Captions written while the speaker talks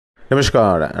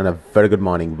Namaskar and a very good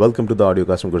morning. Welcome to the audio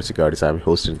cast from Kotak Securities. I'm your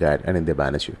host and guide Anindya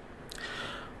Banerjee.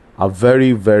 A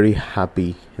very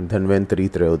happy Dhanvantari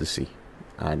Trayodasi,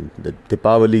 and the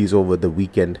Deepavali is over the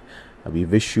weekend. We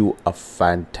wish you a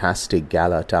fantastic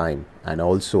gala time and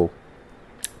also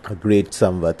a great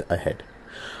Samvat ahead.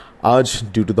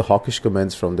 Due to the hawkish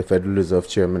comments from the Federal Reserve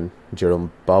Chairman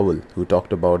Jerome Powell, who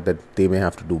talked about that they may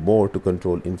have to do more to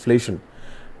control inflation,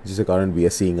 just the current we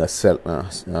are seeing a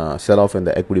sell-off in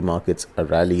the equity markets, a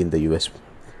rally in the US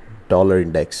dollar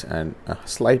index, and a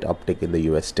slight uptick in the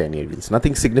US 10-year yields.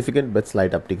 Nothing significant, but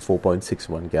slight uptick,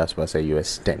 4.61 के आसपास है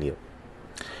US 10-year.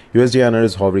 USD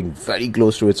is hovering very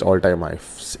close to its all-time high,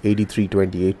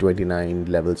 83.28.29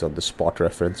 levels on the spot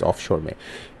reference offshore में.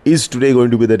 Is today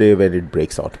going to be the day when it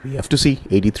breaks out? We have to see.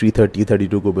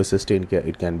 83.30.32 को भी sustain किया,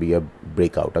 it can be a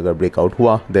breakout. अगर breakout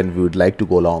हुआ, then we would like to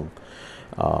go long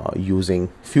using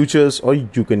futures, or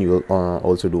you can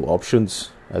also do options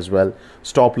as well.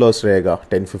 Stop loss रहेगा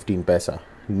 10-15 पैसा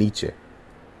नीचे.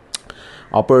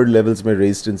 Upper levels may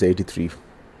resistance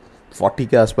 83.40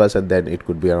 के आसपास, and then it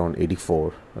could be around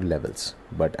 84 levels.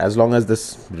 But as long as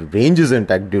this range is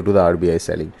intact due to the RBI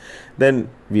selling, then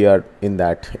we are in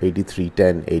that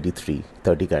 83.10,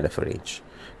 83.30 kind of a range.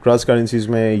 Cross currencies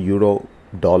में euro,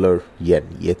 dollar, yen,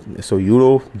 so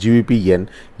euro, GBP, yen,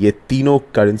 ये तीनों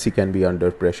currency can be under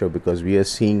pressure because we are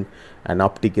seeing an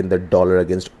uptick in the dollar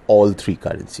against all three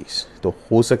currencies. तो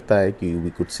हो सकता है कि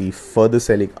we could see further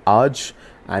selling आज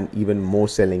and even more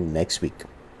selling next week.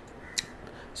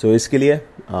 So इसके लिए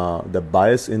the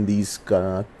bias in these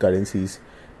currencies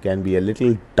can be a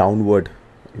little downward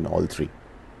in all three.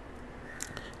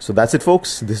 So that's it,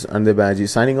 folks. This is Anindya Banerjee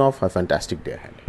signing off. Have a fantastic day ahead.